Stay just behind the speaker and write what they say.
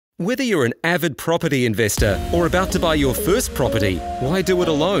Whether you're an avid property investor or about to buy your first property, why do it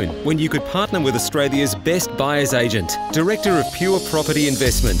alone when you could partner with Australia's best buyer's agent? Director of Pure Property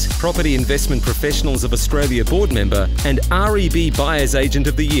Investment, Property Investment Professionals of Australia board member and REB Buyer's Agent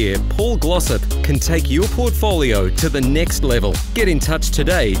of the Year, Paul Glossop, can take your portfolio to the next level. Get in touch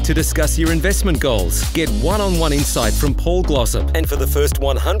today to discuss your investment goals. Get one-on-one insight from Paul Glossop. And for the first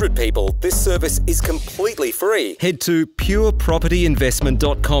 100 people, this service is completely free. Head to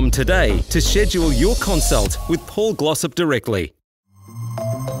purepropertyinvestment.com today to schedule your consult with Paul Glossop directly.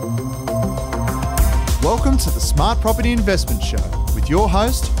 Welcome to the Smart Property Investment Show with your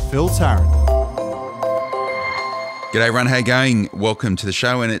host, Phil Tarrant. G'day everyone, how you going? Welcome to the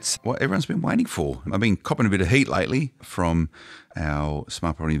show, and it's what everyone's been waiting for. I've been copping a bit of heat lately from our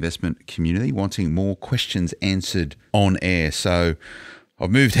Smart Property Investment community, wanting more questions answered on air. So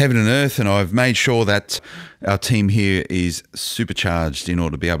I've moved heaven and earth, and I've made sure that our team here is supercharged in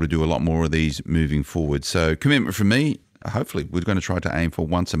order to be able to do a lot more of these moving forward. So commitment from me. Hopefully, we're going to try to aim for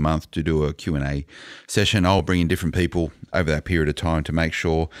once a month to do a Q&A session. I'll bring in different people over that period of time to make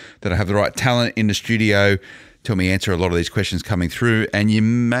sure that I have the right talent in the studio to help me answer a lot of these questions coming through. And you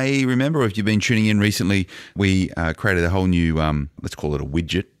may remember, if you've been tuning in recently, we created a whole new, let's call it a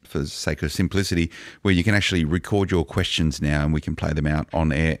widget, for the sake of simplicity, where you can actually record your questions now and we can play them out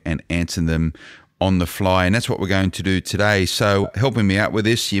on air and answer them on the fly. And that's what we're going to do today. So helping me out with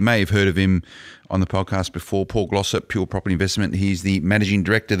this, you may have heard of him on the podcast before, Paul Glossop, Pure Property Investment. He's the managing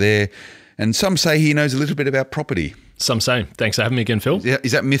director there. And some say he knows a little bit about property. Some say. Thanks for having me again, Phil.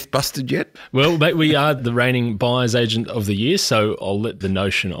 Is that myth busted yet? Well, mate, we are the reigning Buyer's Agent of the Year, so I'll let the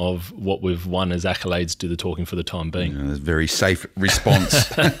notion of what we've won as accolades do the talking for the time being. That's a very safe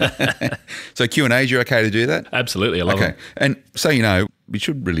response. So Q&As, you're okay to do that? Absolutely, I love it. And so, you know, we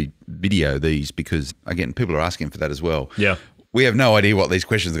should really video these because, again, people are asking for that as well. Yeah. We have no idea what these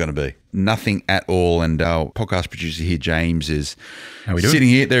questions are going to be. Nothing at all. And our podcast producer here, James, is sitting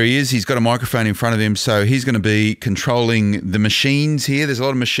here. There he is. He's got a microphone in front of him. So he's going to be controlling the machines here. There's a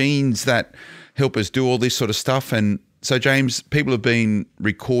lot of machines that help us do all this sort of stuff. And so, James, people have been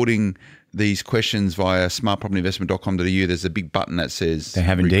recording these questions via smartpropertyinvestment.com.au. There's a big button that says they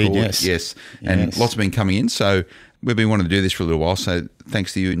have indeed, record. Yes. And lots have been coming in. So we've been wanting to do this for a little while, so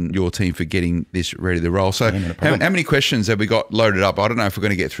thanks to you and your team for getting this ready to roll. So how many questions have we got loaded up? I don't know if we're going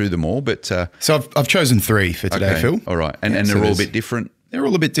to get through them all, but... So I've chosen 3 for today, Phil. All right. And they're all a bit different? They're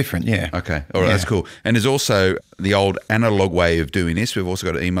all a bit different, yeah. Okay. All right, that's cool. And there's also the old analog way of doing this. We've also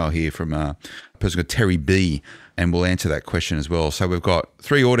got an email here from a person called Terry B, and we'll answer that question as well. So we've got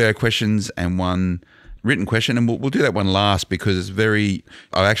 3 audio questions and 1 written question, and we'll do that one last because it's very...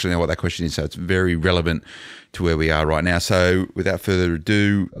 I actually know what that question is, so it's very relevant to where we are right now. So without further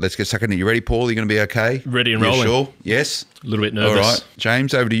ado, let's get stuck in it. You ready, Paul? Are you going to be okay? Ready and rolling. Sure? Yes? A little bit nervous. All right.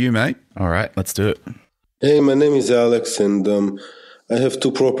 James, over to you, mate. All right, let's do it. Hey, my name is Alex, and I have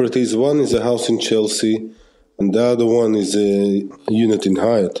 2 properties. One is a house in Chelsea, and the other one is a unit in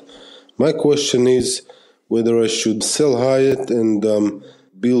Hyatt. My question is whether I should sell Hyatt and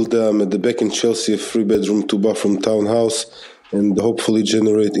build at the back in Chelsea a 3-bedroom, 2-bathroom townhouse and hopefully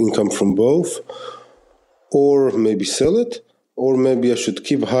generate income from both, or maybe sell it, or maybe I should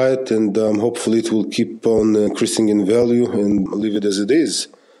keep Hyatt and hopefully it will keep on increasing in value and leave it as it is.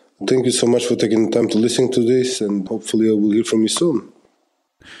 Thank you so much for taking the time to listen to this, and hopefully I will hear from you soon.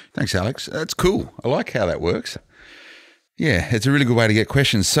 Thanks, Alex. That's cool. I like how that works. Yeah, it's a really good way to get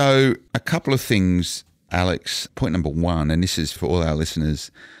questions. So a couple of things, Alex. Point number 1, and this is for all our listeners,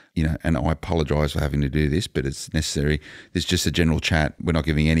 you know, and I apologise for having to do this, but it's necessary. This is just a general chat. We're not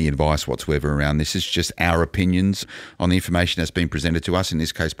giving any advice whatsoever around this. It's just our opinions on the information that's been presented to us, in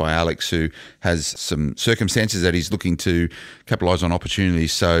this case by Alex, who has some circumstances that he's looking to capitalise on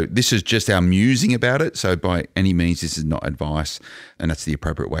opportunities. So this is just our musing about it. So by any means, this is not advice, and that's the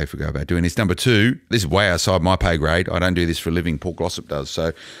appropriate way if we go about doing this. Number 2, this is way outside my pay grade. I don't do this for a living. Paul Glossop does.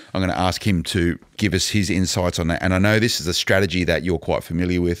 So I'm going to ask him to give us his insights on that. And I know this is a strategy that you're quite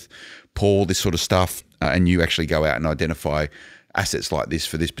familiar with, Paul, this sort of stuff, and you actually go out and identify assets like this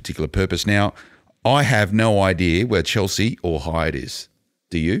for this particular purpose. Now, I have no idea where Chelsea or Hyatt is.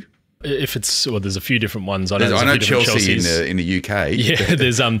 Do you? If it's, well, there's a few different ones. I know Chelsea in the UK. Yeah,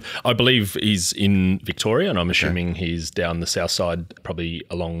 there's I believe he's in Victoria, and I'm assuming he's down the south side, probably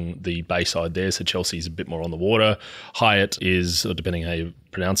along the Bayside there. So Chelsea's a bit more on the water. Hyatt is, depending how you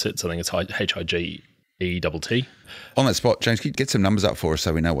pronounce it, so I think it's H-I-G-E-T-T. On that spot, James, can you get some numbers up for us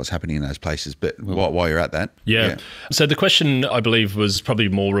so we know what's happening in those places? But while you're at that. Yeah. So the question, I believe, was probably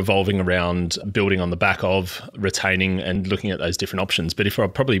more revolving around building on the back of retaining and looking at those different options. But if I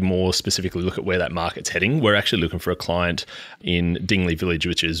probably more specifically look at where that market's heading, we're actually looking for a client in Dingley Village,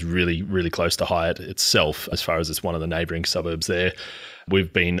 which is really, really close to Hyatt itself, as far as it's one of the neighbouring suburbs there.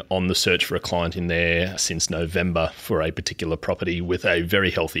 We've been on the search for a client in there since November for a particular property with a very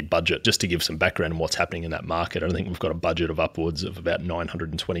healthy budget. Just to give some background on what's happening in that market, I think we've got a budget of upwards of about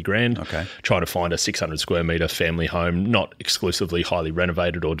 920 grand. Okay. Trying to find a 600 square metre family home, not exclusively highly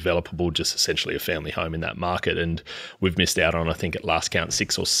renovated or developable, just essentially a family home in that market. And we've missed out on, I think at last count,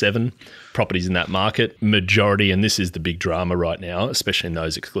 6 or 7 properties in that market. Majority, and this is the big drama right now, especially in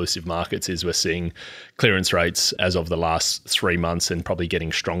those exclusive markets, is we're seeing clearance rates as of the last 3 months and probably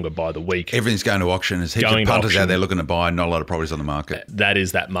getting stronger by the week. Everything's going to auction. There's heaps of punters out there looking to buy, not a lot of properties on the market. That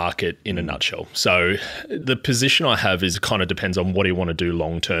is that market in a nutshell. So the position I have is kind of depends on what do you want to do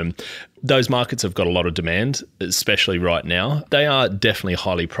long term. Those markets have got a lot of demand, especially right now. They are definitely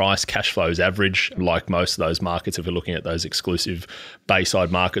highly priced. Cash flows average, like most of those markets, if we're looking at those exclusive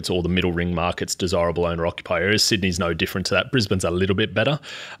Bayside markets or the middle ring markets, desirable owner-occupier areas. Sydney's no different to that. Brisbane's a little bit better.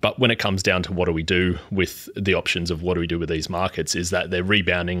 But when it comes down to what do we do with the options of what do we do with these markets, is that they're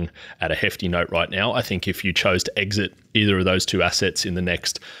rebounding at a hefty note right now. I think if you chose to exit either of those two assets in the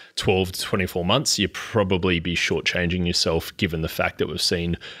next 12 to 24 months, you'd probably be shortchanging yourself, given the fact that we've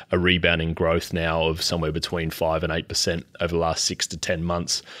seen a rebounding growth now of somewhere between 5 and 8% over the last 6 to 10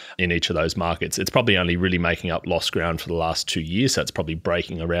 months in each of those markets. It's probably only really making up lost ground for the last 2 years. So it's probably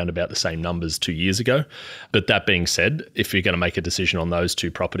breaking around about the same numbers 2 years ago. But that being said, if you're going to make a decision on those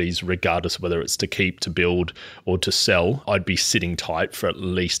two properties, regardless of whether it's to keep, to build or to sell, I'd be sitting tight for at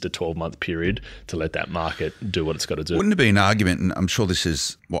least a 12-month period to let that market do what it's got to do. Wouldn't it be an argument, and I'm sure this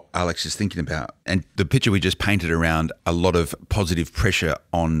is what Alex is thinking about, and the picture we just painted around a lot of positive pressure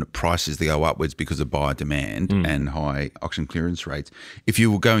on prices that go upwards because of buyer demand and high auction clearance rates. If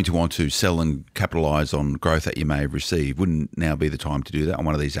you were going to want to sell and capitalise on growth that you may have received, wouldn't now be the time to do that on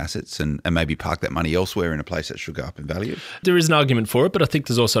one of these assets and maybe park that money elsewhere in a place that should go up in value? There is an argument for it, but I think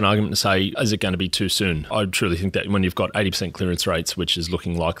there's also an argument to say, is it going to be too soon? I truly think that when you've got 80% clearance rates, which is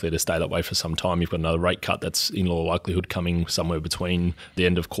looking likely to stay that way for some time, you've got another rate cut that's in all likelihood coming somewhere between the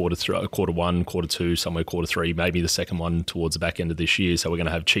end of quarter 1, quarter 2, somewhere quarter 3, maybe the second one towards the back end of this year. So we're going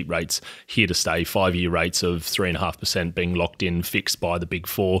to have cheap rates here to stay, 5-year rates of 3.5% being locked in, fixed by the big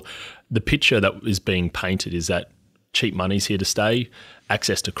four. The picture that is being painted is that cheap money's here to stay.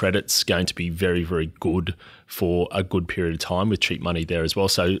 Access to credit's going to be very, very good for a good period of time with cheap money there as well.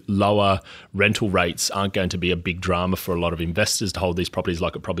 So lower rental rates aren't going to be a big drama for a lot of investors to hold these properties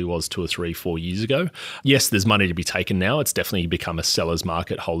like it probably was 2 or 3, 4 years ago. Yes, there's money to be taken now. It's definitely become a seller's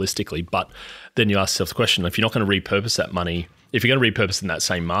market holistically. But then you ask yourself the question, if you're not going to repurpose that money, if you're going to repurpose in that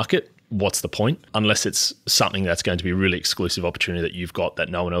same market, what's the point? Unless it's something that's going to be a really exclusive opportunity that you've got that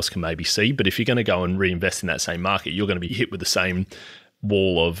no one else can maybe see. But if you're going to go and reinvest in that same market, you're going to be hit with the same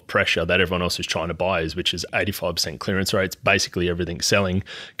wall of pressure that everyone else is trying to buy, which is 85% clearance rates, basically everything selling,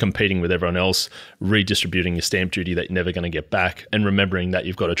 competing with everyone else, redistributing your stamp duty that you're never going to get back, and remembering that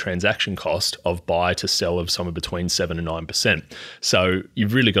you've got a transaction cost of buy to sell of somewhere between 7 and 9%. So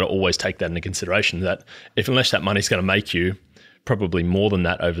you've really got to always take that into consideration, that unless that money's going to make you probably more than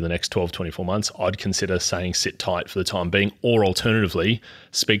that over the next 12, 24 months, I'd consider saying sit tight for the time being, or alternatively,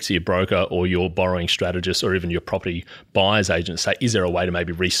 speak to your broker or your borrowing strategist or even your property buyer's agent. Say, is there a way to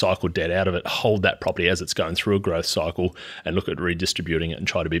maybe recycle debt out of it, hold that property as it's going through a growth cycle and look at redistributing it and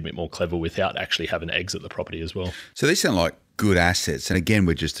try to be a bit more clever without actually having to exit the property as well. So these sound like good assets. And again,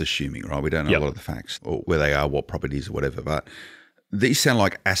 we're just assuming, right? We don't know a lot of the facts or where they are, what properties or whatever, but these sound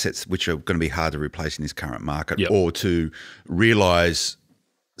like assets which are going to be hard to replace in this current market or to realise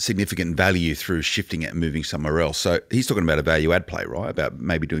significant value through shifting it and moving somewhere else. So he's talking about a value add play, right? About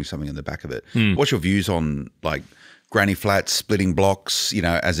maybe doing something in the back of it. What's your views on like granny flats, splitting blocks,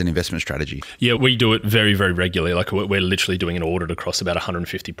 as an investment strategy? Yeah, we do it very, very regularly. Like we're literally doing an audit across about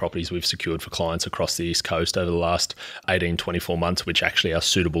 150 properties we've secured for clients across the East Coast over the last 18, 24 months, which actually are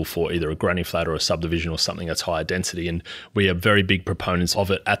suitable for either a granny flat or a subdivision or something that's higher density. And we are very big proponents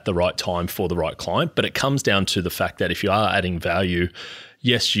of it at the right time for the right client. But it comes down to the fact that if you are adding value,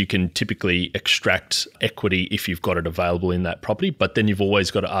 yes, you can typically extract equity if you've got it available in that property, but then you've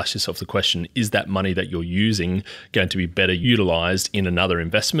always got to ask yourself the question, is that money that you're using going to be better utilized in another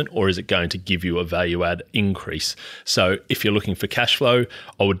investment, or is it going to give you a value add increase? So if you're looking for cash flow,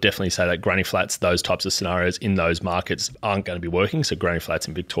 I would definitely say that granny flats, those types of scenarios in those markets aren't going to be working. So granny flats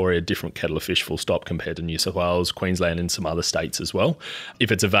in Victoria, different kettle of fish, full stop, compared to New South Wales, Queensland, and some other states as well.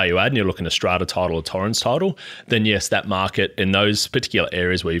 If it's a value add and you're looking at strata title or Torrens title, then yes, that market in those particular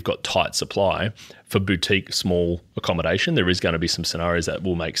areas where you've got tight supply for boutique small accommodation, there is going to be some scenarios that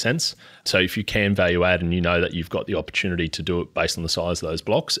will make sense. So if you can value add and you know that you've got the opportunity to do it based on the size of those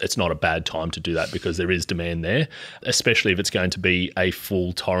blocks, it's not a bad time to do that because there is demand there, especially if it's going to be a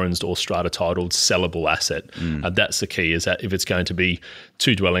full Torrens or strata titled sellable asset. That's the key, is that if it's going to be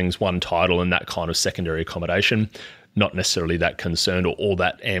 2 dwellings, 1 title and that kind of secondary accommodation, not necessarily that concerned or all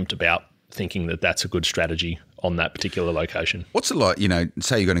that amped about thinking that that's a good strategy on that particular location. What's it like,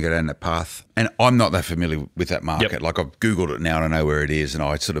 say you're going to go down that path, and I'm not that familiar with that market. Yep. Like I've Googled it now and I know where it is, and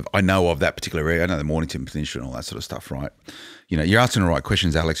I know of that particular area. I know the Mornington Peninsula and all that sort of stuff, right? You're asking the right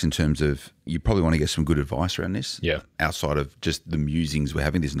questions, Alex, in terms of you probably want to get some good advice around this. Yeah. Outside of just the musings we're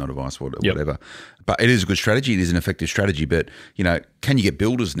having, this is not advice, whatever. But it is a good strategy. It is an effective strategy. But, can you get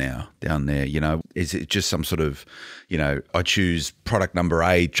builders now down there? Is it just some sort of, I choose product number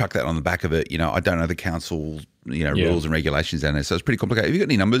A, chuck that on the back of it. I don't know the council, rules and regulations down there. So it's pretty complicated. Have you got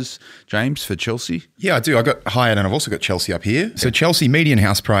any numbers, James, for Chelsea? Yeah, I do. I got Hyatt and I've also got Chelsea up here. So Chelsea median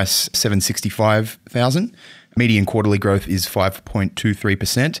house price, 765,000. Median quarterly growth is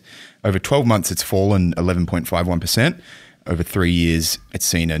 5.23%. Over 12 months, it's fallen 11.51%. Over 3 years, it's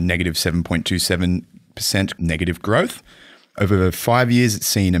seen a negative 7.27% negative growth. Over 5 years, it's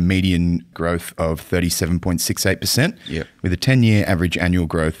seen a median growth of 37.68%, with a 10-year average annual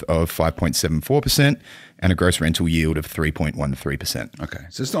growth of 5.74% and a gross rental yield of 3.13%. Okay,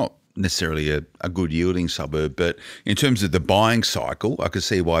 so it's not necessarily a good yielding suburb, but in terms of the buying cycle, I could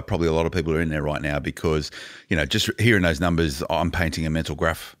see why probably a lot of people are in there right now because, just hearing those numbers, I'm painting a mental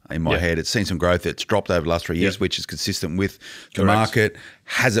graph in my head. It's seen some growth. It's dropped over the last 3 years, which is consistent with the market.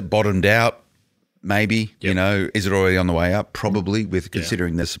 Has it bottomed out? Maybe, is it already on the way up? Probably, with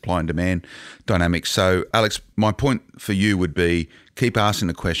considering the supply and demand dynamics. So, Alex, my point for you would be keep asking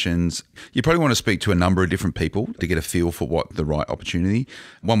the questions. You probably want to speak to a number of different people to get a feel for what the right opportunity.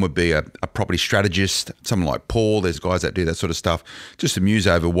 One would be a property strategist, someone like Paul. There's guys that do that sort of stuff. Just to muse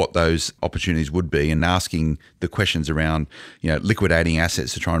over what those opportunities would be and asking the questions around, liquidating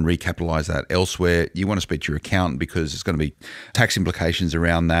assets to try and recapitalize that elsewhere. You want to speak to your accountant because there's going to be tax implications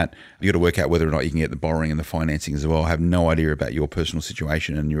around that. You got to work out whether or not you can get the borrowing and the financing as well. I have no idea about your personal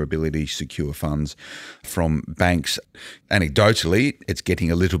situation and your ability to secure funds from banks. Anecdotally, it's getting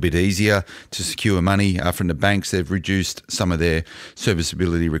a little bit easier to secure money from the banks. They've reduced some of their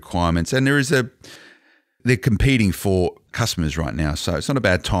serviceability requirements, and they're competing for customers right now. So it's not a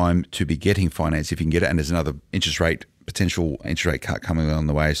bad time to be getting finance if you can get it. And there's another potential interest rate cut coming on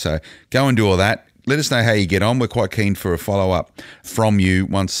the way. So go and do all that. Let us know how you get on. We're quite keen for a follow-up from you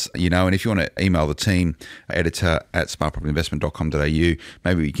once you know. And if you want to email the team, editor@smartpropertyinvestment.com.au,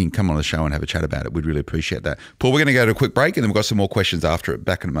 maybe you can come on the show and have a chat about it. We'd really appreciate that. Paul, we're going to go to a quick break and then we've got some more questions after it.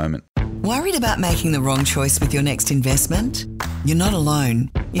 Back in a moment. Worried about making the wrong choice with your next investment? You're not alone.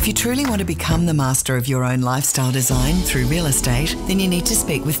 If you truly want to become the master of your own lifestyle design through real estate, then you need to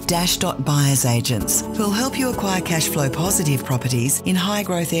speak with Buyers Agents, who'll help you acquire cash flow positive properties in high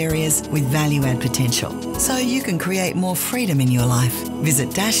growth areas with value add potential, so you can create more freedom in your life. Visit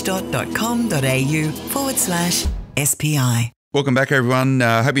dashdot.com.au/SPI. Welcome back, everyone.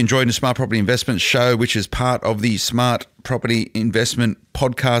 Hope you enjoyed the Smart Property Investment Show, which is part of the Smart Property Investment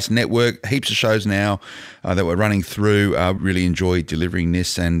Podcast Network. Heaps of shows now that we're running through. Really enjoy delivering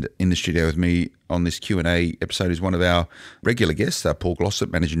this. And in the studio with me on this Q&A episode is one of our regular guests, Paul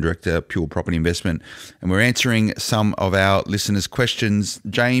Glossop, Managing Director, Pure Property Investment. And we're answering some of our listeners' questions.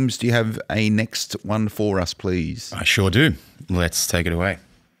 James, do you have a next one for us, please? I sure do. Let's take it away.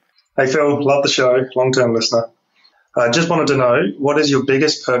 Hey, Phil. Love the show. Long-term listener. I just wanted to know, what is your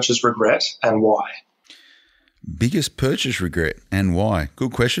biggest purchase regret and why? Biggest purchase regret and why?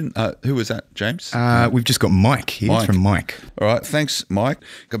 Good question. Who was that, James? We've just got Mike here. It's from Mike. All right. Thanks, Mike.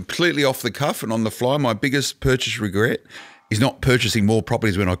 Completely off the cuff and on the fly, my biggest purchase regret is not purchasing more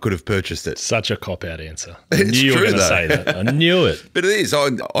properties when I could have purchased it. Such a cop-out answer. It's knew you were going to say that. I knew it. But it is.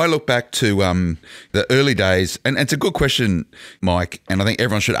 I look back to the early days, and it's a good question, Mike, and I think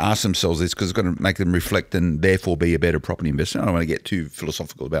everyone should ask themselves this because it's going to make them reflect and therefore be a better property investor. I don't want to get too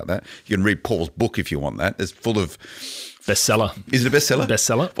philosophical about that. You can read Paul's book if you want that. It's full of Bestseller. Is it a bestseller?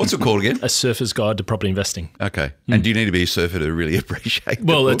 Bestseller. What's it called again? A Surfer's Guide to Property Investing. Okay. And do you need to be a surfer to really appreciate the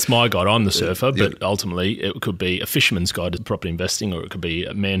Well, book? it's my guide. I'm the surfer, but ultimately it could be a fisherman's guide to property investing, or it could be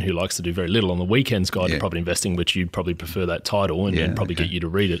a man who likes to do very little on the weekends guide to property investing, which you'd probably prefer that title and probably get you to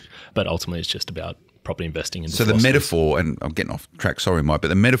read it. But ultimately it's just about property investing. And so the metaphor, and I'm getting off track, sorry, Mike, but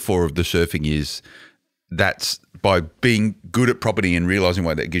the metaphor of the surfing is that's by being good at property and realising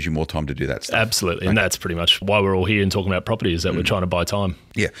why that gives you more time to do that stuff. Absolutely. And that's pretty much why we're all here and talking about property, is that we're trying to buy time.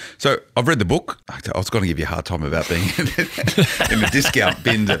 Yeah. So I've read the book. I was going to give you a hard time about being in the discount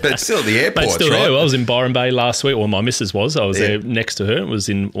bin, but it's still at the airport. It's still right? there. I was in Byron Bay last week. Well, my missus was. I was there next to her. It was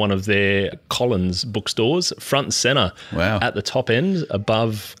in one of their Collins bookstores, front and centre. Wow. At the top end,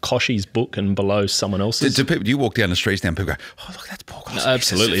 above Koshi's book and below someone else's. Do you walk down the streets now and people go, oh, look, that's Paul Glossop.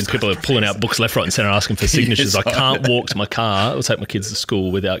 Absolutely. And people are pulling out books left, right and centre asking for signatures. I can't walk to my car or take my kids to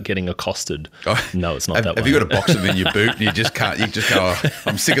school without getting accosted. No, it's not that way. Have you got a box of them in your boot and you just can't, you just go, oh,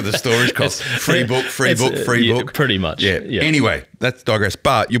 I'm sick of the storage costs. Free book. Pretty much. Yeah. Anyway, that's digress.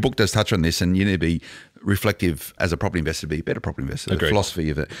 But your book does touch on this, and you need to be reflective as a property investor to be a better property investor. Agreed. The philosophy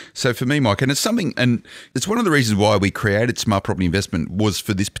of it. So for me, Mike, and it's something, and it's one of the reasons why we created Smart Property Investment was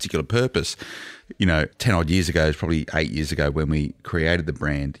for this particular purpose. 10 odd years ago, it's probably 8 years ago when we created the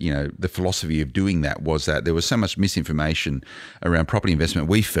brand, the philosophy of doing that was that there was so much misinformation around property investment.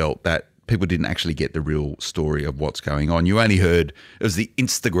 We felt that people didn't actually get the real story of what's going on. You only heard, it was the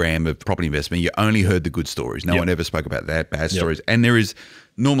Instagram of property investment. You only heard the good stories. No one ever spoke about that, bad stories. And there is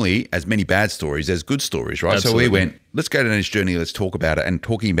normally as many bad stories as good stories, right? Absolutely. So we went, let's go down this journey, let's talk about it. And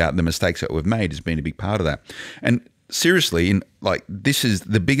talking about the mistakes that we've made has been a big part of that. And seriously, this is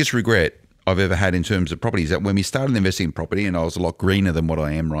the biggest regret I've ever had in terms of property, is that when we started investing in property, and I was a lot greener than what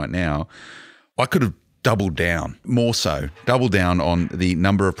I am right now, I could have doubled down on the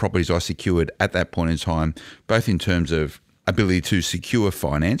number of properties I secured at that point in time, both in terms of ability to secure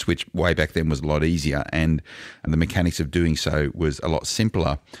finance, which way back then was a lot easier, and the mechanics of doing so was a lot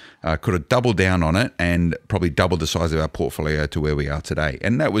simpler. Could have doubled down on it and probably doubled the size of our portfolio to where we are today.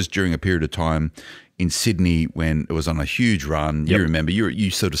 And that was during a period of time in Sydney when it was on a huge run. You remember, you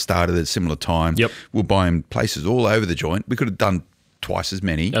sort of started at a similar time. We're buying places all over the joint. We could have done twice as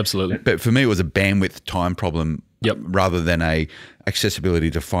many. Absolutely. But for me, it was a bandwidth time problem rather than a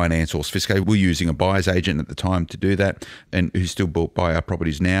accessibility to finance or sophisticated. We're using a buyer's agent at the time to do that, and who still buy our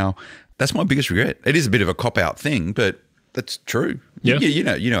properties now. That's my biggest regret. It is a bit of a cop-out thing, but that's true. Yeah. You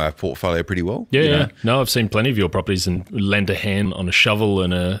know our portfolio pretty well. Yeah. No, I've seen plenty of your properties and lend a hand on a shovel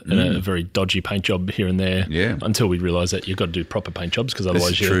and a very dodgy paint job here and there. Yeah. Until we realise that you've got to do proper paint jobs, because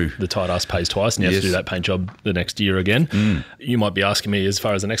otherwise the tight ass pays twice and you have to do that paint job the next year again. You might be asking me, as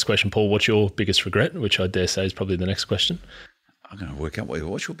far as the next question, Paul, what's your biggest regret? Which I dare say is probably the next question. I'm going to work out,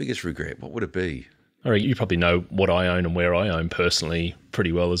 what's your biggest regret? What would it be? All right, you probably know what I own and where I own personally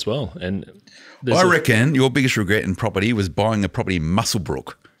pretty well as well. And I reckon your biggest regret in property was buying a property in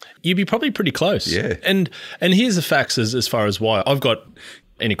Muswellbrook. You'd be probably pretty close. Yeah. And here's the facts as far as why. I've got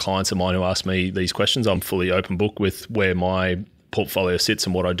any clients of mine who ask me these questions, I'm fully open book with where my portfolio sits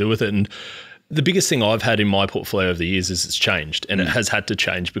and what I do with it. And the biggest thing I've had in my portfolio over the years is it's changed, and it has had to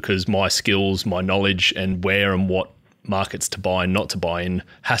change because my skills, my knowledge, and where and what markets to buy and not to buy in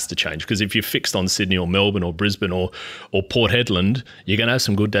has to change. Because if you're fixed on Sydney or Melbourne or Brisbane or Port Hedland, you're going to have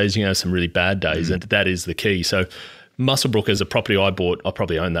some good days, you're going to have some really bad days, and that is the key. So Muswellbrook is a property I bought. I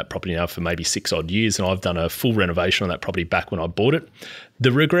probably own that property now for maybe 6 odd years, and I've done a full renovation on that property back when I bought it.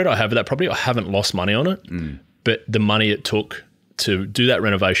 The regret I have of that property, I haven't lost money on it, but the money it took to do that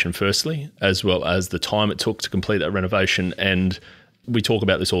renovation firstly, as well as the time it took to complete that renovation, and we talk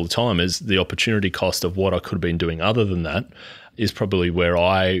about this all the time, is the opportunity cost of what I could have been doing other than that is probably where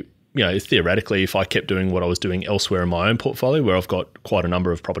I, theoretically, if I kept doing what I was doing elsewhere in my own portfolio, where I've got quite a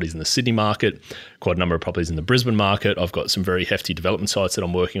number of properties in the Sydney market, quite a number of properties in the Brisbane market, I've got some very hefty development sites that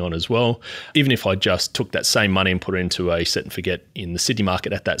I'm working on as well. Even if I just took that same money and put it into a set and forget in the Sydney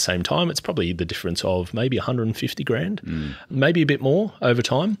market at that same time, it's probably the difference of maybe 150 grand, maybe a bit more over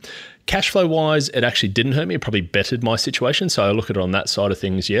time. Cash flow wise, it actually didn't hurt me. It probably bettered my situation. So I look at it on that side of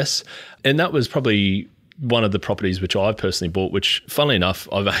things, yes. And that was probably one of the properties which I've personally bought, which funnily enough,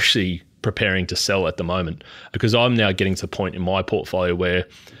 I'm actually preparing to sell at the moment, because I'm now getting to the point in my portfolio where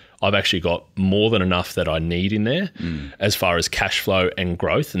I've actually got more than enough that I need in there as far as cash flow and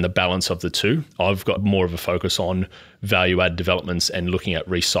growth and the balance of the two. I've got more of a focus on value add developments and looking at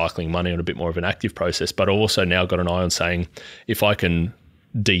recycling money on a bit more of an active process. But I've also now got an eye on saying, if I can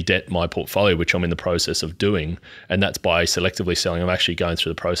de-debt my portfolio, which I'm in the process of doing. And that's by selectively selling. I'm actually going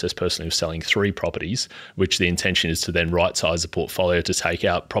through the process personally of selling 3 properties, which the intention is to then right-size the portfolio to take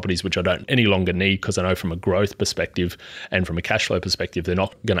out properties which I don't any longer need, because I know from a growth perspective and from a cash flow perspective, they're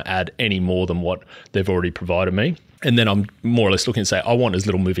not going to add any more than what they've already provided me. And then I'm more or less looking to say, I want as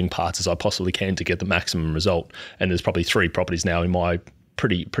little moving parts as I possibly can to get the maximum result. And there's probably 3 properties now in my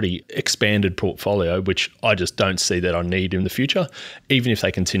pretty expanded portfolio, which I just don't see that I need in the future. Even if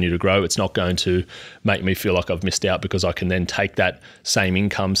they continue to grow, it's not going to make me feel like I've missed out, because I can then take that same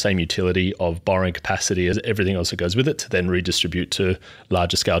income, same utility of borrowing capacity as everything else that goes with it to then redistribute to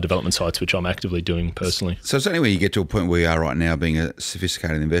larger scale development sites, which I'm actively doing personally. So it's only when you get to a point where you are right now, being a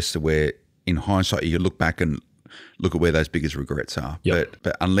sophisticated investor, where in hindsight you look back and look at where those biggest regrets are. Yep.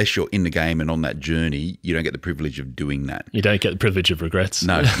 But unless you're in the game and on that journey, you don't get the privilege of doing that. You don't get the privilege of regrets.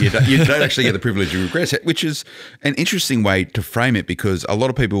 No, you don't actually get the privilege of regrets, which is an interesting way to frame it, because a lot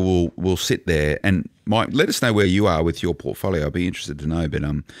of people will sit there and let us know where you are with your portfolio. I'd be interested to know. But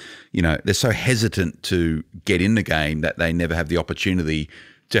they're so hesitant to get in the game that they never have the opportunity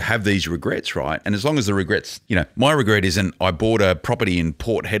to have these regrets, right? And as long as the regrets, my regret isn't I bought a property in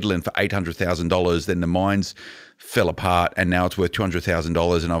Port Hedland for $800,000, then the mines fell apart and now it's worth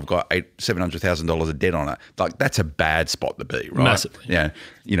 $200,000 and I've got $700,000 of debt on it. Like, that's a bad spot to be, right? Massively. Yeah.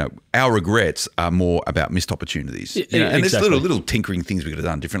 Our regrets are more about missed opportunities. And there's little tinkering things we could have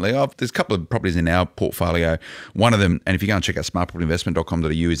done differently. There's a couple of properties in our portfolio. One of them, and if you go and check out smartpropertyinvestment.com.au,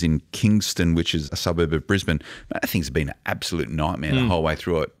 is in Kingston, which is a suburb of Brisbane. That thing's been an absolute nightmare the whole way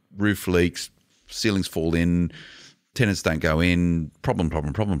through it. Roof leaks, ceilings fall in, tenants don't go in, problem.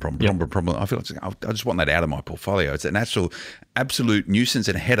 I feel like I just want that out of my portfolio. It's an absolute nuisance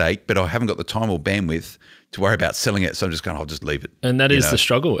and a headache, but I haven't got the time or bandwidth to worry about selling it. So I'm just going, I'll just leave it. And that is the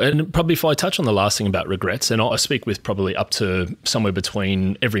struggle. And probably if I touch on the last thing about regrets, and I speak with probably up to somewhere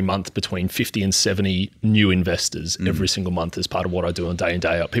every month between 50 and 70 new investors every single month as part of what I do on day in,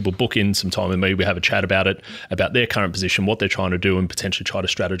 day out. People book in some time with me. We have a chat about it, about their current position, what they're trying to do, and potentially try to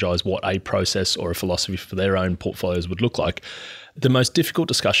strategize what a process or a philosophy for their own portfolios would look like. The most difficult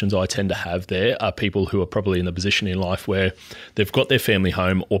discussions I tend to have there are people who are probably in the position in life where they've got their family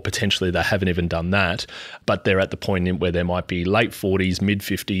home, or potentially they haven't even done that, but they're at the point in where they might be late 40s, mid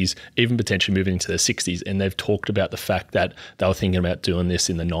 50s, even potentially moving into their 60s. And they've talked about the fact that they were thinking about doing this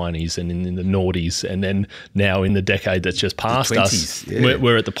in the 90s and in the noughties. And then now in the decade that's just past us,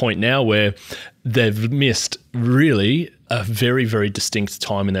 we're at the point now where they've missed really a very, very distinct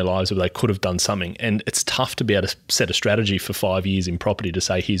time in their lives where they could have done something. And it's tough to be able to set a strategy for 5 years in property to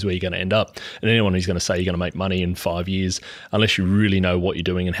say, here's where you're going to end up. And anyone who's going to say you're going to make money in 5 years, unless you really know what you're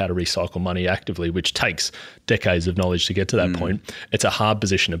doing and how to recycle money actively, which takes decades of knowledge to get to that point, it's a hard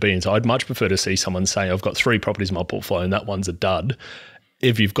position to be in. So I'd much prefer to see someone saying, I've got 3 properties in my portfolio and that one's a dud.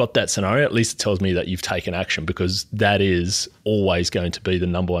 If you've got that scenario, at least it tells me that you've taken action, because that is always going to be the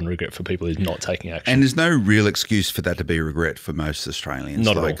number one regret for people, is not taking action. And there's no real excuse for that to be a regret for most Australians.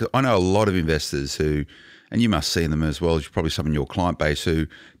 Not at all. I know a lot of investors who, and you must see them as well, as probably some in your client base, who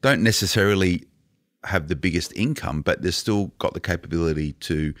don't necessarily have the biggest income, but they've still got the capability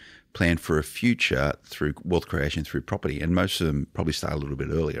to plan for a future through wealth creation through property. And most of them probably start a little bit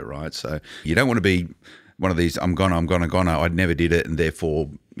earlier, right? So you don't want to be one of these, I'm gonna, I never did it, and therefore,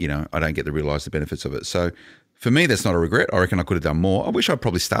 I don't get to realise the benefits of it. So for me, that's not a regret. I reckon I could have done more. I wish I'd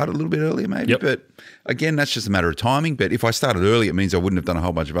probably started a little bit earlier maybe, but again, that's just a matter of timing. But if I started early, it means I wouldn't have done a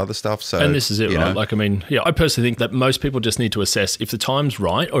whole bunch of other stuff. So, and this is it, right? Like, I personally think that most people just need to assess if the time's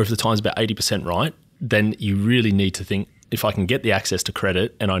right, or if the time's about 80% right, then you really need to think, if I can get the access to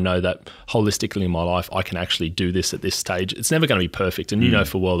credit and I know that holistically in my life I can actually do this at this stage, it's never going to be perfect. And you know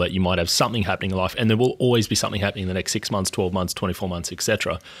full well that you might have something happening in life, and there will always be something happening in the next 6 months, 12 months, 24 months,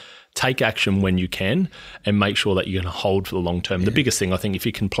 etc. Take action when you can and make sure that you're going to hold for the long term. The biggest thing, I think, if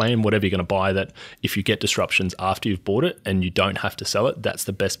you can plan whatever you're going to buy, that if you get disruptions after you've bought it and you don't have to sell it, that's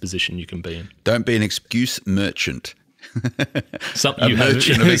the best position you can be in. Don't be an excuse merchant. Something you have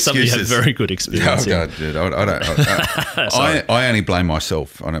very good experience in. Oh God, dude, I only blame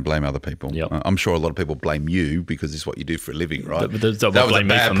myself. I don't blame other people. Yep. I'm sure a lot of people blame you because it's what you do for a living, right? That was a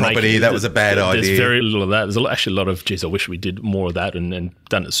bad property. That was a bad idea. There's very little of that. There's actually a lot of, geez, I wish we did more of that and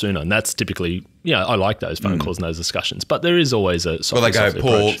done it sooner. And that's typically, I like those phone calls and those discussions. But there is always a Well, they go,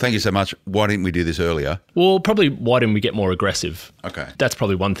 Paul, approach. Thank you so much. Why didn't we do this earlier? Well, probably why didn't we get more aggressive? Okay. That's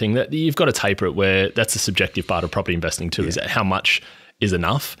probably one thing that you've got to taper it, where that's the subjective part of property investing too, is that how much is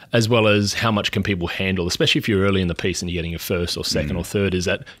enough, as well as how much can people handle, especially if you're early in the piece and you're getting your first or second or third, is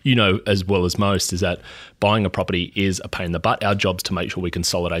that, as well as most, is that buying a property is a pain in the butt. Our job's to make sure we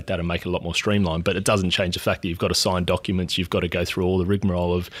consolidate that and make it a lot more streamlined, but it doesn't change the fact that you've got to sign documents, you've got to go through all the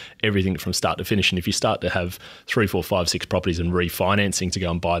rigmarole of everything from start to finish. And if you start to have 3, 4, 5, 6 properties and refinancing to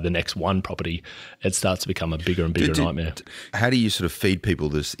go and buy the next one property, it starts to become a bigger and bigger nightmare. How do you sort of feed people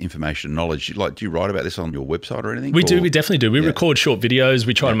this information and knowledge? Do you write about this on your website or anything? We definitely do. We record short videos.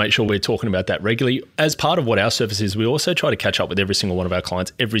 We try to make sure we're talking about that regularly. As part of what our service is, we also try to catch up with every single one of our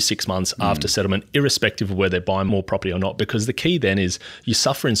clients every 6 months after settlement, irrespective of whether they're buying more property or not, because the key then is you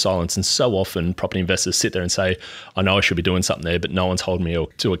suffer in silence. And so often property investors sit there and say, I know I should be doing something there, but no one's holding me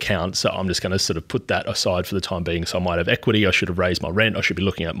to account. So I'm just going to sort of put that aside for the time being. So I might have equity. I should have raised my rent. I should be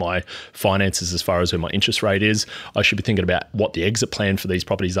looking at my finances as far as where my interest rate is. I should be thinking about what the exit plan for these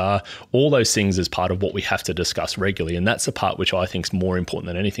properties are. All those things as part of what we have to discuss regularly. And that's the part which I think is more important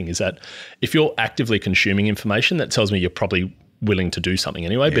than anything, is that if you're actively consuming information, that tells me you're probably willing to do something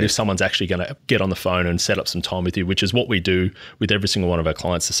anyway. But if someone's actually going to get on the phone and set up some time with you, which is what we do with every single one of our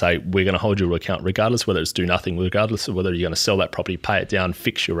clients, to say, we're going to hold you to account regardless whether it's do nothing, regardless of whether you're going to sell that property, pay it down,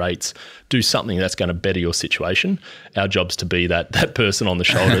 fix your rates, do something that's going to better your situation. Our job's to be that person on the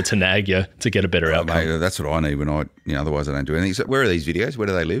shoulder to nag you to get a better outcome. Mate, that's what I need when otherwise I don't do anything. So where are these videos? Where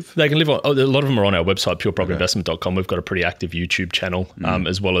do they live? They can live on, a lot of them are on our website, purepropertyinvestment.com. We've got a pretty active YouTube channel,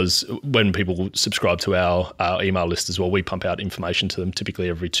 as well as when people subscribe to our email list as well, we pump out information to them typically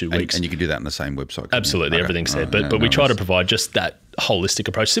every 2 weeks. And you can do that on the same website. Absolutely, everything's there. But we try to provide just that holistic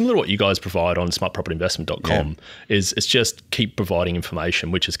approach, similar to what you guys provide on smartpropertyinvestment.com, is it's just keep providing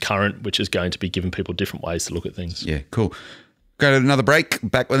information which is current, which is going to be giving people different ways to look at things. Yeah, cool. Go to another break,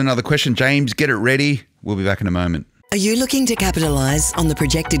 back with another question. James, get it ready. We'll be back in a moment. Are you looking to capitalise on the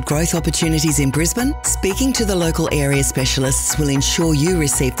projected growth opportunities in Brisbane? Speaking to the local area specialists will ensure you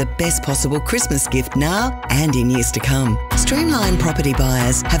receive the best possible Christmas gift now and in years to come. Streamline Property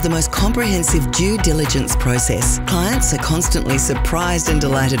Buyers have the most comprehensive due diligence process. Clients are constantly surprised and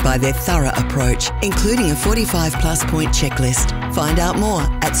delighted by their thorough approach, including a 45+ point checklist. Find out more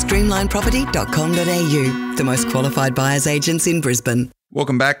at streamlineproperty.com.au, the most qualified buyers agents in Brisbane.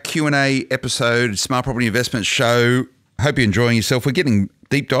 Welcome back. Q&A episode, Smart Property Investment Show. Hope you're enjoying yourself. We're getting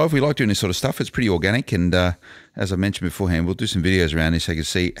deep dive. We like doing this sort of stuff. It's pretty organic. And as I mentioned beforehand, we'll do some videos around this so you can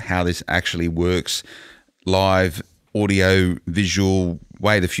see how this actually works. Live, audio, visual,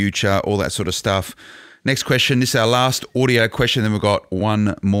 way of the future, all that sort of stuff. Next question. This is our last audio question. Then we've got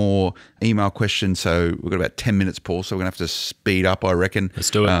one more email question. So we've got about 10 minutes, Paul. So we're going to have to speed up, I reckon. Let's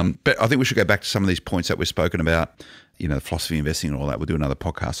do it. But I think we should go back to some of these points that we've spoken about. The philosophy of investing and all that. We'll do another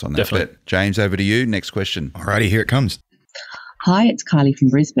podcast on that. Definitely. But James, over to you. Next question. Alrighty, here it comes. Hi, it's Kylie from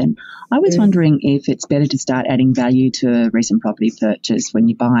Brisbane. I was wondering if it's better to start adding value to a recent property purchase when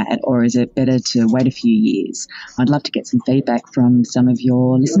you buy it, or is it better to wait a few years? I'd love to get some feedback from some of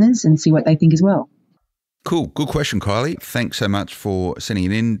your listeners and see what they think as well. Cool. Good question, Kylie. Thanks so much for sending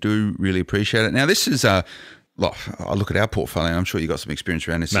it in. Do really appreciate it. Now, this is I look at our portfolio, I'm sure you've got some experience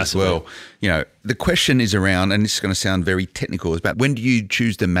around this Massively. as well. The question is around, and this is going to sound very technical, is about when do you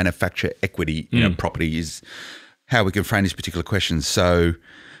choose to manufacture equity in a property is how we can frame this particular question. So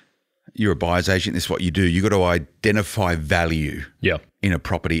you're a buyer's agent, this is what you do. You've got to identify value in a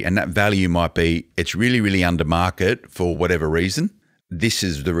property, and that value might be it's really, really under market for whatever reason. This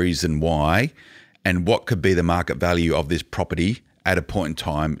is the reason why, and what could be the market value of this property at a point in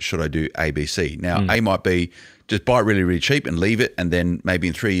time should I do ABC. Now, A might be just buy it really, really cheap and leave it, and then maybe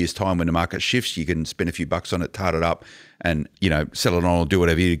in 3 years' time when the market shifts, you can spend a few bucks on it, tart it up, and sell it on or do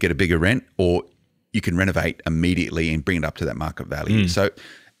whatever you get a bigger rent, or you can renovate immediately and bring it up to that market value. So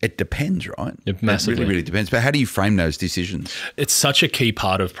it depends, right? It massively. It really, really depends. But how do you frame those decisions? It's such a key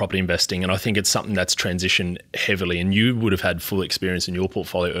part of property investing, and I think it's something that's transitioned heavily. And you would have had full experience in your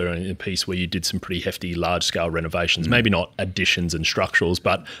portfolio earlier in a piece where you did some pretty hefty, large-scale renovations. Maybe not additions and structurals,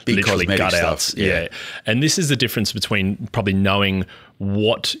 but big literally cosmetic gut-outs. stuff. Yeah. And this is the difference between probably knowing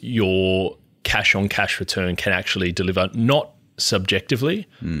what your cash-on-cash return can actually deliver, not subjectively,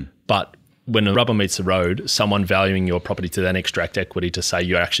 but when the rubber meets the road, someone valuing your property to then extract equity to say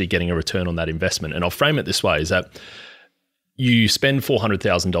you're actually getting a return on that investment. And I'll frame it this way, is that you spend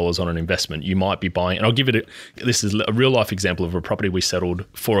 $400,000 on an investment, you might be buying, and I'll give it this is a real life example of a property we settled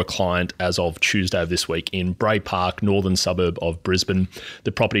for a client as of Tuesday of this week in Bray Park, northern suburb of Brisbane.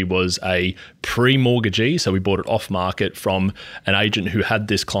 The property was a pre-mortgagee, so we bought it off market from an agent who had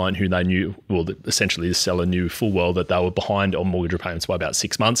this client who they knew, well, essentially the seller knew full well that they were behind on mortgage repayments by about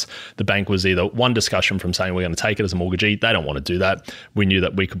 6 months. The bank was either one discussion from saying we're going to take it as a mortgagee. They don't want to do that. We knew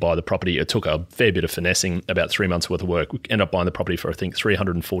that we could buy the property. It took a fair bit of finessing, about 3 months worth of work. We ended ended up buying the property for, I think,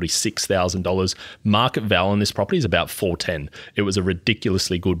 $346,000. Market value on this property is about $410,000. It was a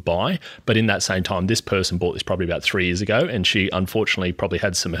ridiculously good buy. But in that same time, this person bought this property about 3 years ago, and she unfortunately probably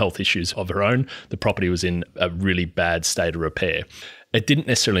had some health issues of her own. The property was in a really bad state of repair. It didn't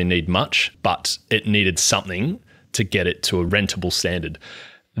necessarily need much, but it needed something to get it to a rentable standard.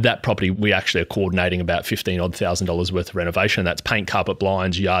 That property, we actually are coordinating about $15,000 worth of renovation. That's paint, carpet,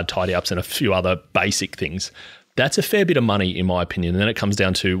 blinds, yard tidy ups, and a few other basic things. That's a fair bit of money, in my opinion. And then it comes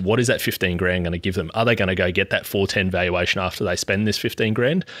down to, what is that 15 grand going to give them? Are they going to go get that 410 valuation after they spend this 15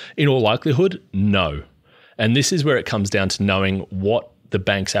 grand? In all likelihood, no. And this is where it comes down to knowing what the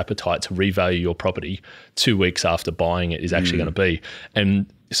bank's appetite to revalue your property 2 weeks after buying it is actually going to be. And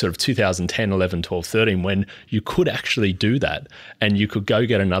sort of 2010, 11, 12, 13, when you could actually do that and you could go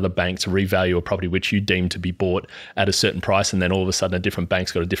get another bank to revalue a property which you deemed to be bought at a certain price, and then all of a sudden a different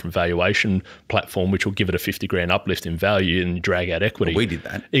bank's got a different valuation platform which will give it a 50 grand uplift in value and drag out equity. Well, we did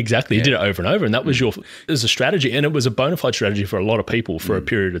that. Exactly. You did it over and over, and that was it was a strategy, and it was a bona fide strategy for a lot of people for a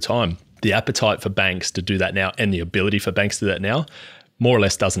period of time. The appetite for banks to do that now and the ability for banks to do that now more or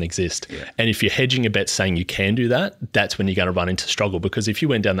less doesn't exist. Yeah. And if you're hedging a bet saying you can do that, that's when you're going to run into struggle. Because if you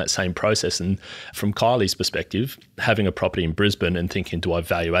went down that same process, and from Kylie's perspective, having a property in Brisbane and thinking, do I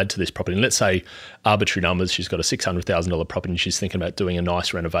value add to this property? And let's say arbitrary numbers, she's got a $600,000 property and she's thinking about doing a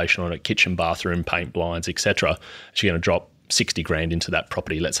nice renovation on it, kitchen, bathroom, paint, blinds, etc. She's going to drop 60 grand into that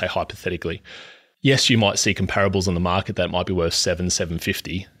property, let's say hypothetically. Yes, you might see comparables on the market that might be worth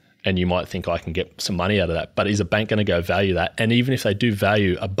 $750. And you might think, I can get some money out of that. But is a bank going to go value that? And even if they do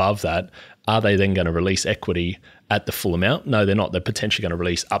value above that, are they then going to release equity at the full amount? No, they're not. They're potentially going to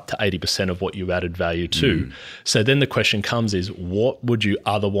release up to 80% of what you added value to. So then the question comes is, what would you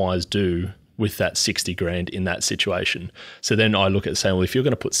otherwise do with that 60 grand in that situation? So then I look at saying, well, if you're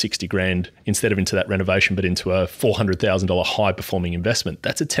going to put 60 grand instead of into that renovation, but into a $400,000 high performing investment,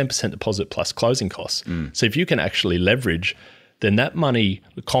 that's a 10% deposit plus closing costs. So if you can actually leverage, then that money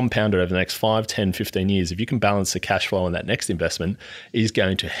compounded over the next 5, 10, 15 years, if you can balance the cash flow on that next investment, is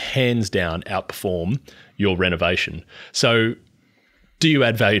going to hands down outperform your renovation. So do you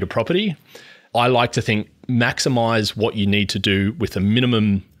add value to property? I like to think maximize what you need to do with a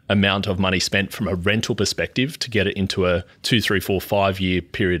minimum amount of money spent from a rental perspective to get it into a 2, 3, 4, 5 year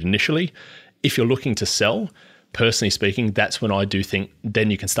period initially. If you're looking to sell, personally speaking, that's when I do think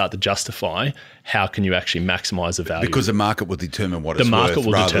then you can start to justify how can you actually maximize the value. Because the market will determine what it's worth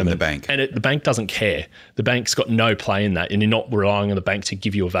rather than the bank. And the bank doesn't care. The bank's got no play in that, and you're not relying on the bank to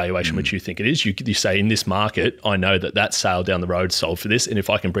give you a valuation which you think it is. You say, in this market, I know that sale down the road sold for this, and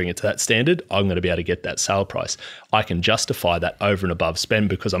if I can bring it to that standard, I'm going to be able to get that sale price. I can justify that over and above spend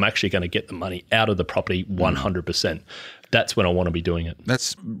because I'm actually going to get the money out of the property 100%. That's when I want to be doing it.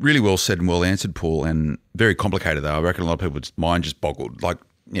 That's really well said and well answered, Paul, and very complicated though. I reckon a lot of people's mind just boggled. Like,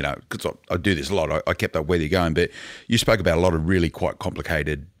 you know, because I do this a lot. I kept up where you're going, but you spoke about a lot of really quite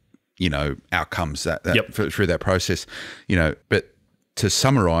complicated, you know, outcomes through that process, you know. But to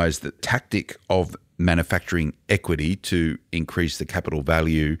summarize, the tactic of manufacturing equity to increase the capital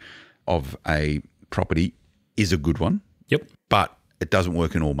value of a property is a good one. Yep. But it doesn't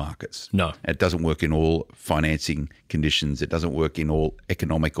work in all markets. No. It doesn't work in all financing conditions. It doesn't work in all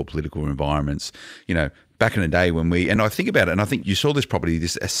economic or political environments. You know, back in the day when and I think about it, and I think you saw this property,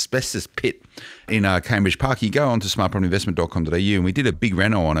 this asbestos pit in Cambridge Park. You go on to smartpropertyinvestment.com.au and we did a big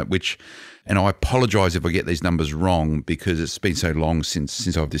reno on it, and I apologise if I get these numbers wrong because it's been so long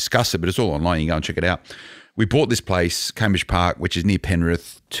since I've discussed it, but it's all online. You can go and check it out. We bought this place, Cambridge Park, which is near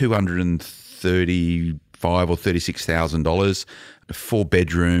Penrith, $235,000 or $36,000, a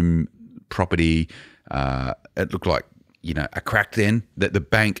 4-bedroom property. It looked like, you know, a crack then that the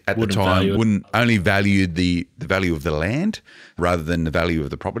bank at the time wouldn't only value the value of the land rather than the value of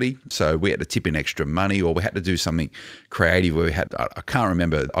the property. So we had to tip in extra money, or we had to do something creative where I can't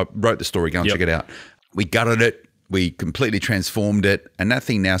remember. I wrote the story, go and check it out. We gutted it. We completely transformed it. And that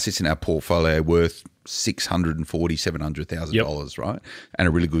thing now sits in our portfolio worth $640,000, $700,000, right? And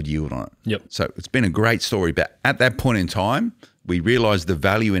a really good yield on it. Yep. So it's been a great story. But at that point in time, we realised the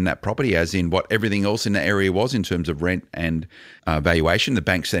value in that property, as in what everything else in that area was in terms of rent and valuation. The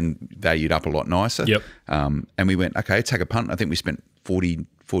banks then valued up a lot nicer. Yep. And we went, okay, take a punt. I think we spent high 40s,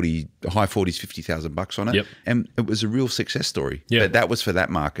 $50,000 on it. Yep. And it was a real success story. Yeah. But that was for that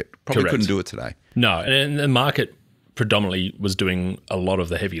market. Probably Correct. Couldn't do it today. No. And the market predominantly was doing a lot of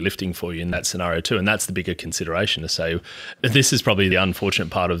the heavy lifting for you in that scenario too. And that's the bigger consideration to say, this is probably the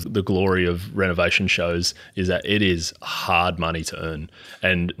unfortunate part of the glory of renovation shows, is that it is hard money to earn.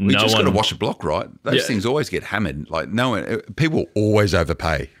 And we just got to watch a block, right? Those things always get hammered. Like people always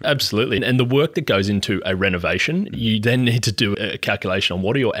overpay. Absolutely. And the work that goes into a renovation, you then need to do a calculation on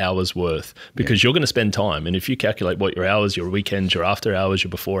what are your hours worth, because you're going to spend time. And if you calculate what your hours, your weekends, your after hours,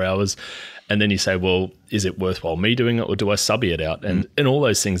 your before hours, and then you say, well, is it worthwhile me doing it, or do I subby it out? And all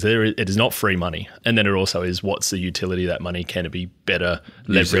those things, it is not free money. And then it also is, what's the utility of that money? Can it be better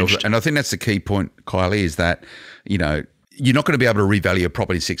leveraged? And I think that's the key point, Kylie, is that, you're not going to be able to revalue a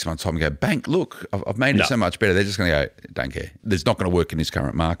property in 6 months' time and go, bank, look, I've made it so much better. They're just going to go, don't care. There's not going to work in this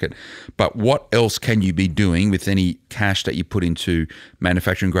current market. But what else can you be doing with any cash that you put into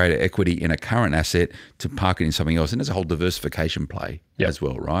manufacturing grade equity in a current asset to park it in something else? And there's a whole diversification play as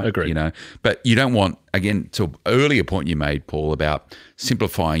well, right? Agreed. But you don't want, again, to an earlier point you made, Paul, about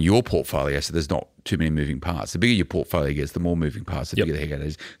simplifying your portfolio so there's not too many moving parts. The bigger your portfolio gets, the more moving parts, the bigger the headache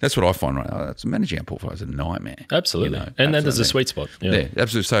is. That's what I find right now. Managing our portfolio is a nightmare. Absolutely. And then there's a sweet spot. Yeah,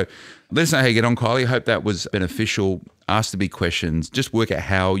 absolutely. So let us know how you get on, Kylie. I hope that was beneficial. Ask the big questions. Just work out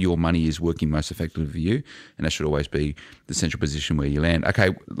how your money is working most effectively for you. And that should always be the central position where you land. Okay,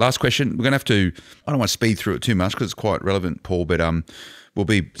 last question. We're going to have to, I don't want to speed through it too much because it's quite relevant, Paul, but we'll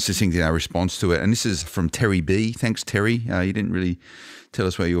be succinct in our response to it. And this is from Terry B. Thanks, Terry. You didn't really tell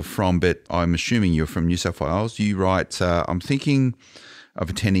us where you're from, but I'm assuming you're from New South Wales. You write, I'm thinking of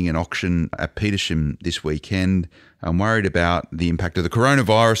attending an auction at Petersham this weekend. I'm worried about the impact of the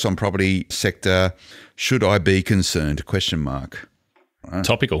coronavirus on property sector. Should I be concerned? Question mark. Right.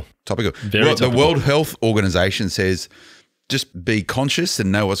 Topical. Very topical. The World Health Organization says just be conscious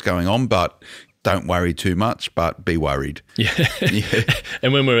and know what's going on, but don't worry too much, but be worried. Yeah.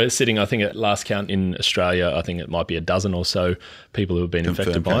 And when we were sitting, I think at last count in Australia, I think it might be a dozen or so people who have been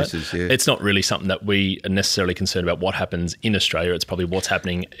infected by it. It's not really something that we are necessarily concerned about what happens in Australia. It's probably what's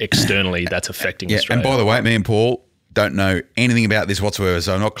happening externally that's affecting Australia. And by the way, me and Paul don't know anything about this whatsoever,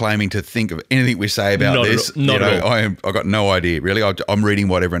 so I'm not claiming to think of anything we say about this. Not at all. I've got no idea, really. I'm reading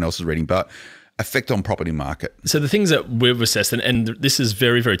what everyone else is reading, but effect on property market. So the things that we've assessed, and this is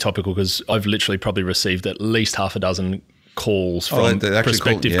very, very topical because I've literally probably received at least half a dozen calls from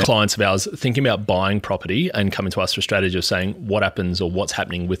prospective clients of ours thinking about buying property and coming to us for a strategy of saying what happens or what's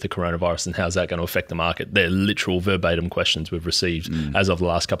happening with the coronavirus and how's that going to affect the market. They're literal verbatim questions we've received as of the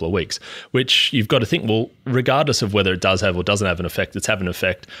last couple of weeks, which you've got to think, well, regardless of whether it does have or doesn't have an effect, it's having an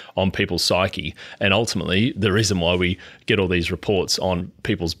effect on people's psyche. And ultimately, the reason why we get all these reports on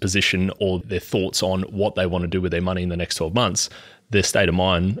people's position or their thoughts on what they want to do with their money in the next 12 months, their state of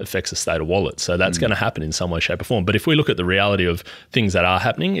mind affects the state of wallet. So that's going to happen in some way, shape or form. But if we look at the reality of things that are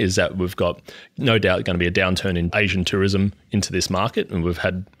happening, is that we've got no doubt going to be a downturn in Asian tourism into this market.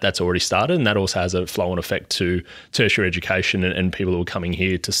 And that's already started. And that also has a flow-on effect to tertiary education and people who are coming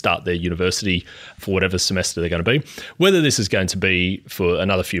here to start their university for whatever semester they're going to be. Whether this is going to be for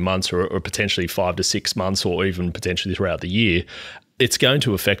another few months or potentially 5 to 6 months or even potentially throughout the year, it's going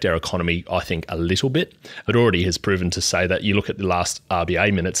to affect our economy, I think, a little bit. It already has proven to say that you look at the last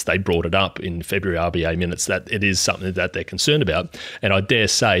RBA minutes, they brought it up in February RBA minutes, that it is something that they're concerned about. And I dare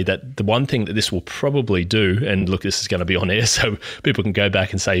say that the one thing that this will probably do, and look, this is going to be on air, so people can go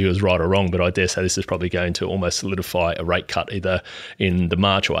back and say who was right or wrong, but I dare say this is probably going to almost solidify a rate cut either in the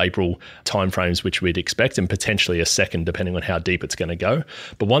March or April timeframes, which we'd expect, and potentially a second, depending on how deep it's going to go.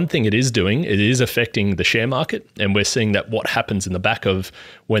 But one thing it is doing, it is affecting the share market, and we're seeing that what happens in the back of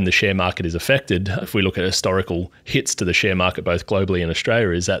when the share market is affected, if we look at historical hits to the share market, both globally and Australia,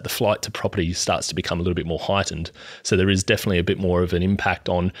 is that the flight to property starts to become a little bit more heightened. So there is definitely a bit more of an impact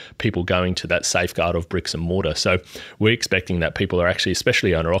on people going to that safeguard of bricks and mortar. So we're expecting that people are actually,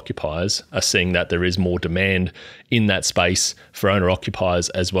 especially owner-occupiers, are seeing that there is more demand in that space for owner-occupiers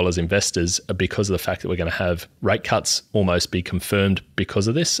as well as investors because of the fact that we're going to have rate cuts almost be confirmed because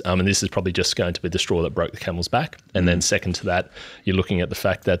of this. And this is probably just going to be the straw that broke the camel's back. And then second to that, you're looking at the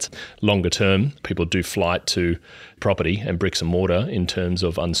fact that longer term, people do flight to property and bricks and mortar in terms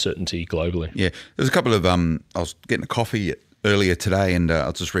of uncertainty globally. Yeah, there's a couple of, I was getting a coffee earlier today and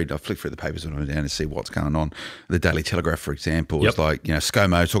I flicked through the papers when I went down to see what's going on. The Daily Telegraph, for example, is like,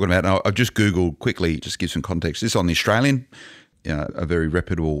 ScoMo talking about, and I've just Googled quickly, just give some context. This is on The Australian, a very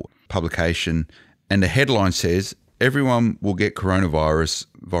reputable publication, and the headline says, everyone will get coronavirus,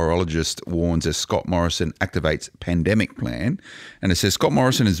 virologist warns as Scott Morrison activates pandemic plan. And it says Scott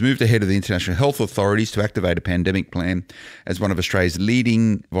Morrison has moved ahead of the international health authorities to activate a pandemic plan as one of Australia's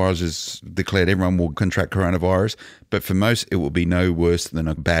leading virologists declared everyone will contract coronavirus, but for most it will be no worse than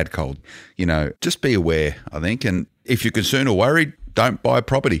a bad cold. You know, just be aware, I think. And if you're concerned or worried, don't buy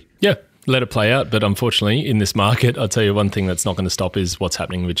property. Yeah. Let it play out. But unfortunately, in this market, I'll tell you one thing that's not going to stop is what's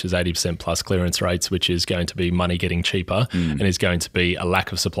happening, which is 80% plus clearance rates, which is going to be money getting cheaper and is going to be a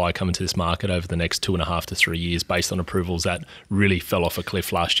lack of supply coming to this market over the next 2.5 to 3 years based on approvals that really fell off a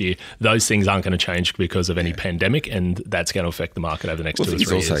cliff last year. Those things aren't going to change because of any pandemic, and that's going to affect the market over the next 2 or 3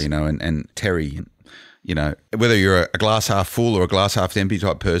 years. Also, you know, and Terry, you know, whether you're a glass half full or a glass half empty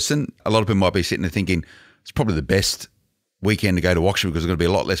type person, a lot of people might be sitting there thinking it's probably the best weekend to go to auction because there's going to be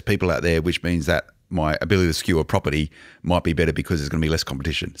a lot less people out there, which means that my ability to skew a property might be better because there's going to be less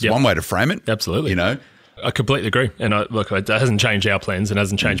competition. It's one way to frame it. Absolutely. You know? I completely agree. And look, it hasn't changed our plans and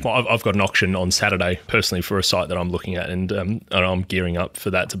hasn't changed. I've got an auction on Saturday personally for a site that I'm looking at, and I'm gearing up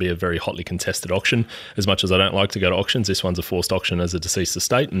for that to be a very hotly contested auction. As much as I don't like to go to auctions, this one's a forced auction as a deceased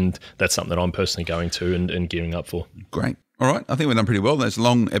estate, and that's something that I'm personally going to and gearing up for. Great. All right. I think we've done pretty well. That's a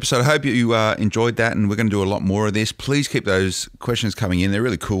long episode. I hope you enjoyed that, and we're going to do a lot more of this. Please keep those questions coming in. They're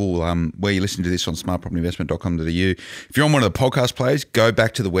really cool. Where you're listening to this on smartpropertyinvestment.com.au. If you're on one of the podcast players, go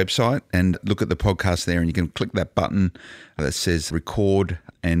back to the website and look at the podcast there, and you can click that button that says record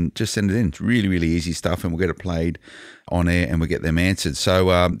and just send it in. It's really, really easy stuff, and we'll get it played on air and we'll get them answered.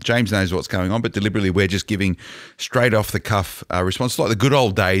 So James knows what's going on, but deliberately we're just giving straight off the cuff response, like the good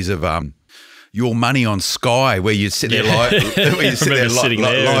old days of Your Money on Sky, where you sit there live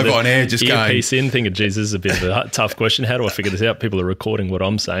on air, just going earpiece in, thinking, "Geez, this is a bit of a tough question. How do I figure this out?" People are recording what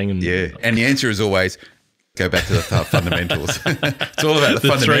I'm saying, and and the answer is always go back to the fundamentals. It's all about the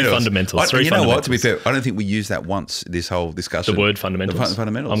fundamentals. Three fundamentals. You know what? To be fair, I don't think we used that once. This whole discussion, the word fundamentals.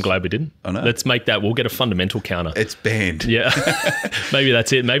 Fundamentals. I'm glad we didn't. I know. Let's make that. We'll get a fundamental counter. It's banned. Yeah, maybe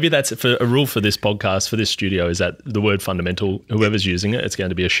that's it. Maybe that's for a rule for this podcast, for this studio, is that the word fundamental, whoever's using it, it's going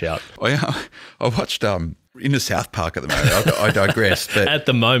to be a shout. I watched in the South Park at the moment. I digress, but at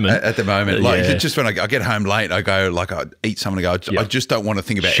the moment, like just when I get home late, I go like I eat something. I go. I just don't want to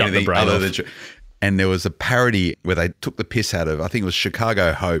think about anything other than. And there was a parody where they took the piss out of, I think it was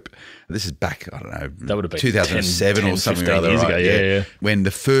Chicago Hope. This is back, I don't know, that would have been 2007 or something or other. Years ago. Yeah. When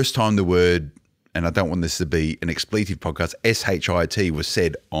the first time the word, and I don't want this to be an expletive podcast, SHIT was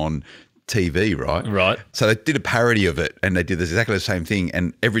said on TV, right? Right. So they did a parody of it, and they did exactly the same thing.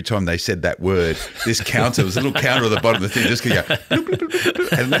 And every time they said that word, this counter, was a little counter at the bottom of the thing, just going to go, bloop, bloop, bloop,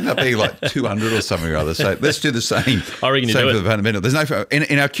 bloop, and it ended up being like 200 or something or other. So let's do the same. I reckon you do it. For the fundamental. There's no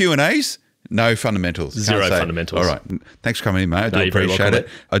in our Q&As. No fundamentals. Zero fundamentals. All right. Thanks for coming in, mate. I do appreciate it.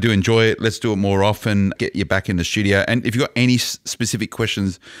 I do enjoy it. Let's do it more often. Get you back in the studio. And if you've got any specific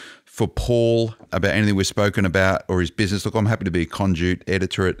questions for Paul about anything we've spoken about or his business, look, I'm happy to be a conduit,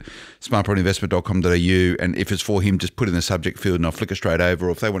 editor at smartpropertyinvestment.com.au. And if it's for him, just put in the subject field and I'll flick it straight over.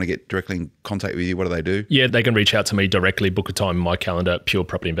 Or if they want to get directly in contact with you, what do they do? Yeah, they can reach out to me directly, book a time in my calendar at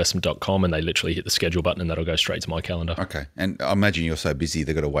purepropertyinvestment.com, and they literally hit the schedule button and that'll go straight to my calendar. Okay. And I imagine you're so busy,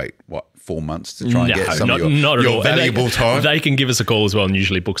 they've got to wait, 4 months to try and get some of your valuable time? They can give us a call as well and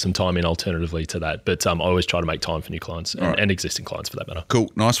usually book some time in alternatively to that. But I always try to make time for new clients and existing clients for that matter.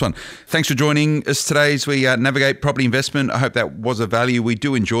 Cool. Nice one. Thanks for joining us today as we navigate property investment. I hope that was of value. We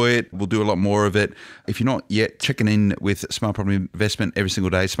do enjoy it. We'll do a lot more of it. If you're not yet checking in with Smart Property Investment every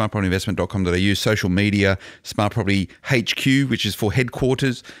single day, smartpropertyinvestment.com.au, social media, Smart Property HQ, which is for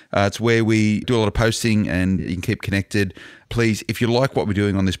headquarters. It's where we do a lot of posting and you can keep connected. Please, if you like what we're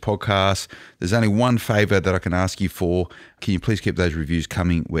doing on this podcast, there's only one favour that I can ask you for. Can you please keep those reviews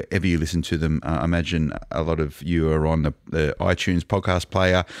coming wherever you listen to them? I imagine a lot of you are on the iTunes podcast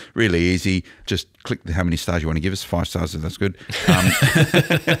player. Really easy. Just click how many stars you want to give us. 5 stars, if that's good.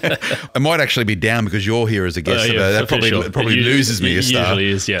 It might actually be down because you're here as a guest. That probably loses me a star. Usually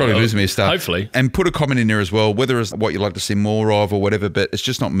is, yeah. Probably loses me a star. Hopefully. And put a comment in there as well, whether it's what you'd like to see more of or whatever, but it's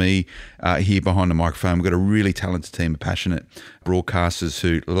just not me here behind the microphone. We've got a really talented team of passionate broadcasters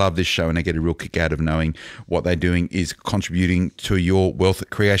who love this show and they get a real kick out of knowing what they're doing is contributing to your wealth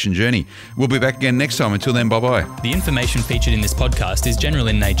creation journey. We'll be back again next time. Until then, bye-bye. The information featured in this podcast is general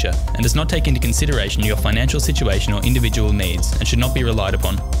in nature and does not take into consideration your financial situation or individual needs and should not be relied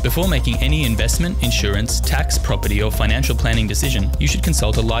upon. Before making any investment, insurance, tax, property or financial planning decision, you should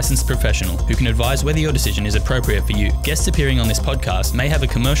consult a licensed professional who can advise whether your decision is appropriate for you. Guests appearing on this podcast may have a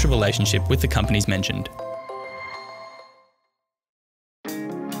commercial relationship with the companies mentioned.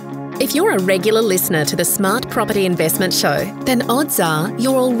 If you're a regular listener to the Smart Property Investment Show, then odds are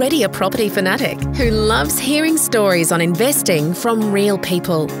you're already a property fanatic who loves hearing stories on investing from real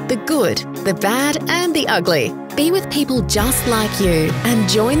people, the good, the bad and the ugly. Be with people just like you and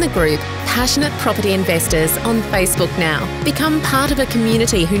join the group Passionate Property Investors on Facebook now. Become part of a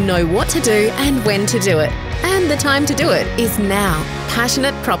community who know what to do and when to do it. And the time to do it is now.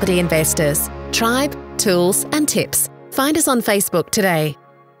 Passionate Property Investors. Tribe, tools and tips. Find us on Facebook today.